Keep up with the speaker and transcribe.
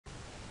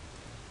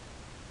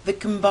The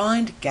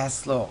combined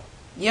gas law.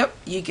 Yep,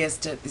 you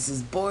guessed it. This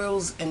is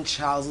Boyle's and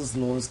Charles's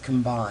laws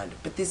combined.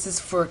 But this is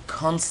for a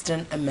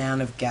constant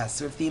amount of gas.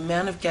 So if the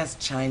amount of gas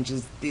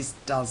changes, this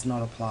does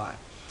not apply.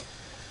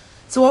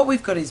 So what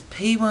we've got is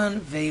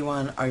P1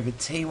 V1 over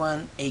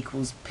T1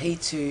 equals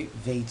P2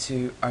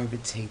 V2 over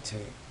T2.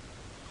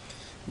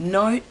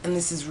 Note, and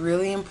this is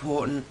really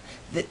important,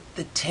 that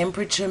the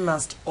temperature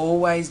must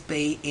always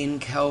be in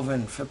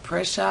Kelvin. For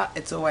pressure,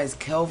 it's always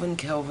Kelvin,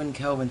 Kelvin,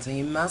 Kelvin. So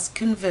you must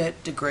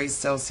convert degrees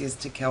Celsius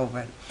to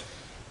Kelvin.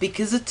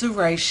 Because it's a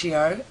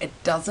ratio, it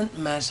doesn't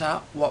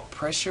matter what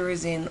pressure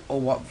is in or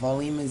what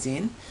volume is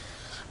in,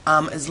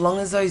 as long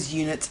as those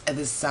units are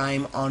the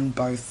same on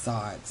both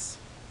sides.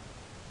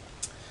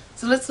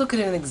 So let's look at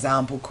an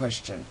example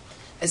question.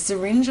 A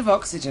syringe of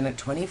oxygen at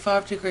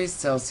 25 degrees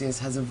Celsius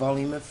has a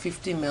volume of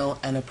 50 ml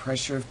and a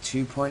pressure of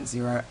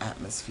 2.0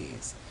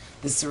 atmospheres.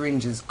 The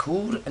syringe is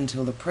cooled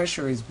until the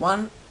pressure is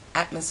 1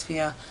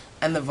 atmosphere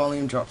and the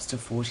volume drops to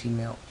 40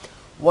 ml.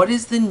 What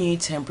is the new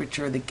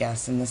temperature of the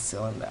gas in the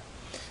cylinder?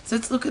 So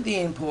let's look at the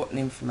important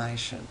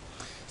information.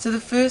 So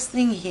the first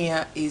thing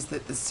here is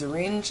that the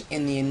syringe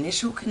in the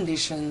initial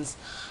conditions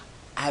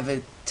have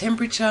a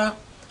temperature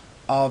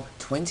of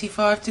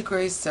 25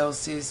 degrees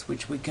Celsius,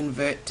 which we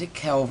convert to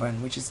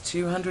Kelvin, which is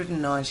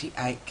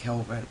 298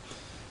 Kelvin.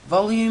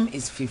 Volume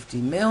is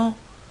 50 ml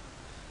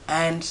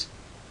and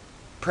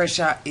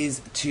pressure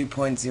is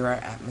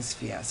 2.0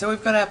 atmosphere. So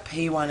we've got our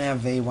P1, our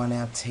V1,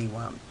 our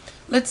T1.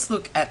 Let's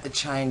look at the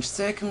change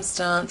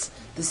circumstance.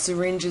 The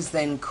syringe is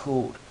then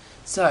cooled.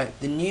 So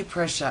the new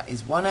pressure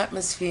is 1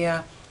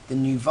 atmosphere, the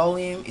new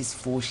volume is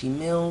 40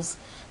 mils,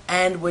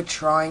 and we're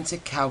trying to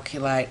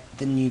calculate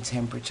the new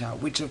temperature,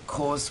 which of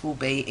course will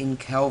be in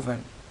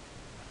Kelvin.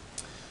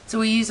 So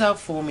we use our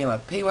formula,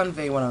 P1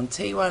 V1 on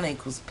T1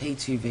 equals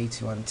P2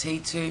 V2 on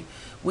T2.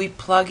 We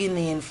plug in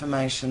the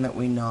information that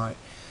we know.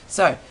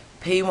 So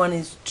P1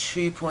 is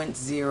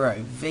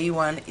 2.0,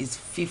 V1 is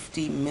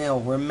 50 mil.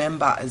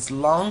 Remember, as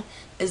long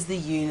as the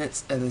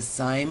units are the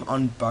same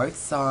on both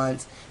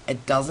sides,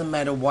 it doesn't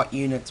matter what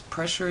units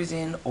pressure is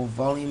in or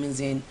volume is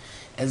in,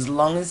 as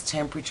long as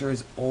temperature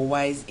is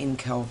always in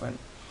Kelvin.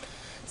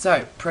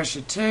 So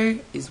pressure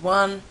 2 is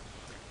 1,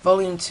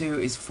 volume 2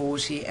 is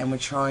 40, and we're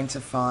trying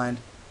to find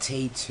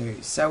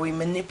T2. So we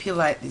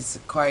manipulate this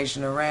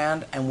equation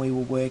around and we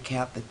will work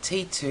out that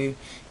T2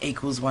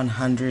 equals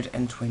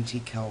 120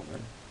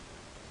 Kelvin.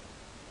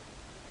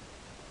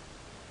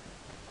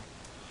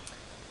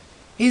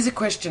 Here's a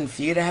question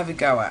for you to have a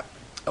go at.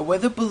 A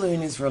weather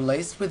balloon is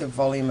released with a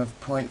volume of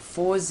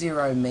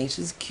 0.40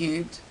 meters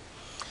cubed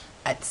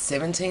at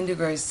 17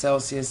 degrees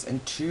Celsius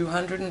and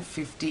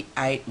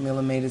 258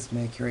 millimeters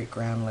mercury at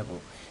ground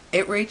level.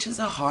 It reaches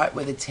a height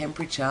where the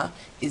temperature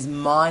is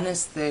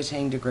minus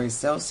 13 degrees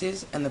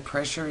Celsius and the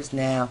pressure is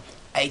now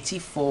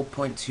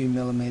 84.2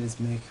 millimeters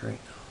mercury.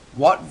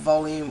 What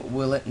volume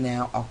will it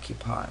now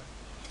occupy?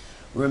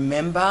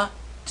 Remember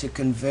to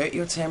convert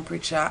your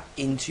temperature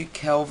into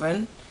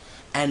Kelvin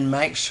and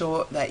make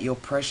sure that your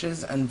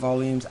pressures and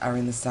volumes are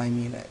in the same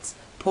units.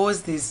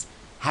 Pause this,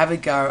 have a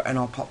go, and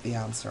I'll pop the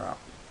answer up.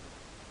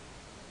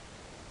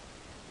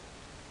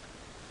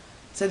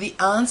 So the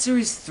answer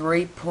is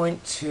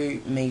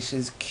 3.2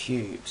 meters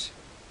cubed.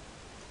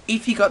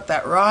 If you got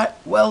that right,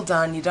 well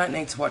done. You don't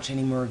need to watch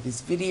any more of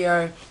this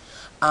video.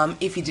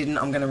 If you didn't,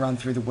 I'm going to run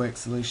through the work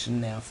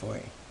solution now for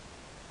you.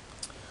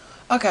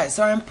 Okay,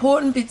 so our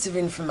important bits of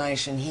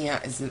information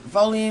here is that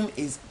volume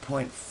is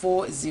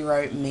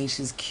 0.40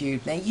 meters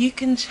cubed. Now you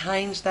can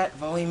change that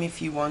volume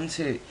if you want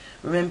to.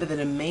 Remember that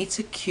a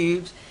meter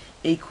cubed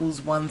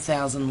equals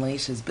 1,000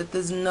 litres, but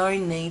there's no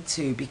need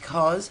to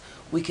because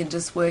we can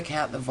just work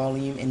out the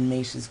volume in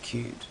meters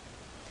cubed.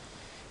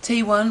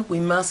 T1 we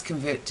must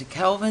convert to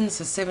Kelvin,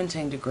 so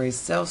 17 degrees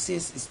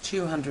Celsius is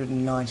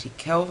 290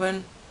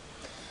 Kelvin,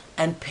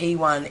 and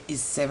P1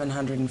 is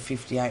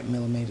 758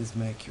 millimeters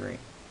mercury.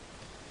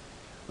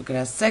 Look at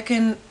our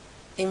second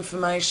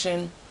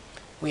information.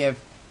 We have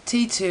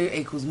T2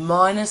 equals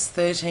minus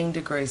 13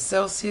 degrees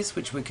Celsius,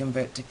 which we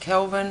convert to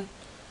Kelvin.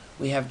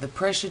 We have the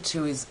pressure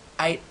 2 is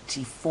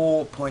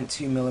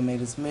 84.2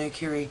 millimeters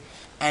mercury,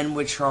 and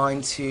we're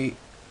trying to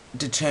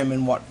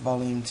determine what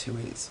volume 2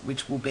 is,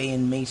 which will be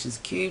in meters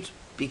cubed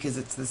because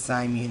it's the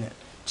same unit.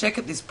 Check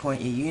at this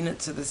point your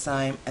units are the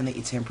same and that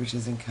your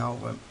temperature's in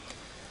Kelvin.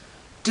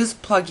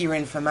 Just plug your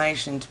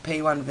information to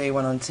P1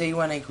 V1 on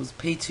T1 equals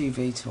P2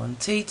 V2 on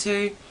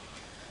T2,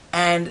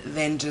 and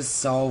then just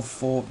solve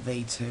for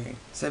V2.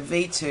 So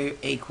V2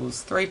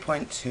 equals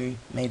 3.2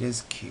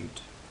 meters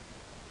cubed.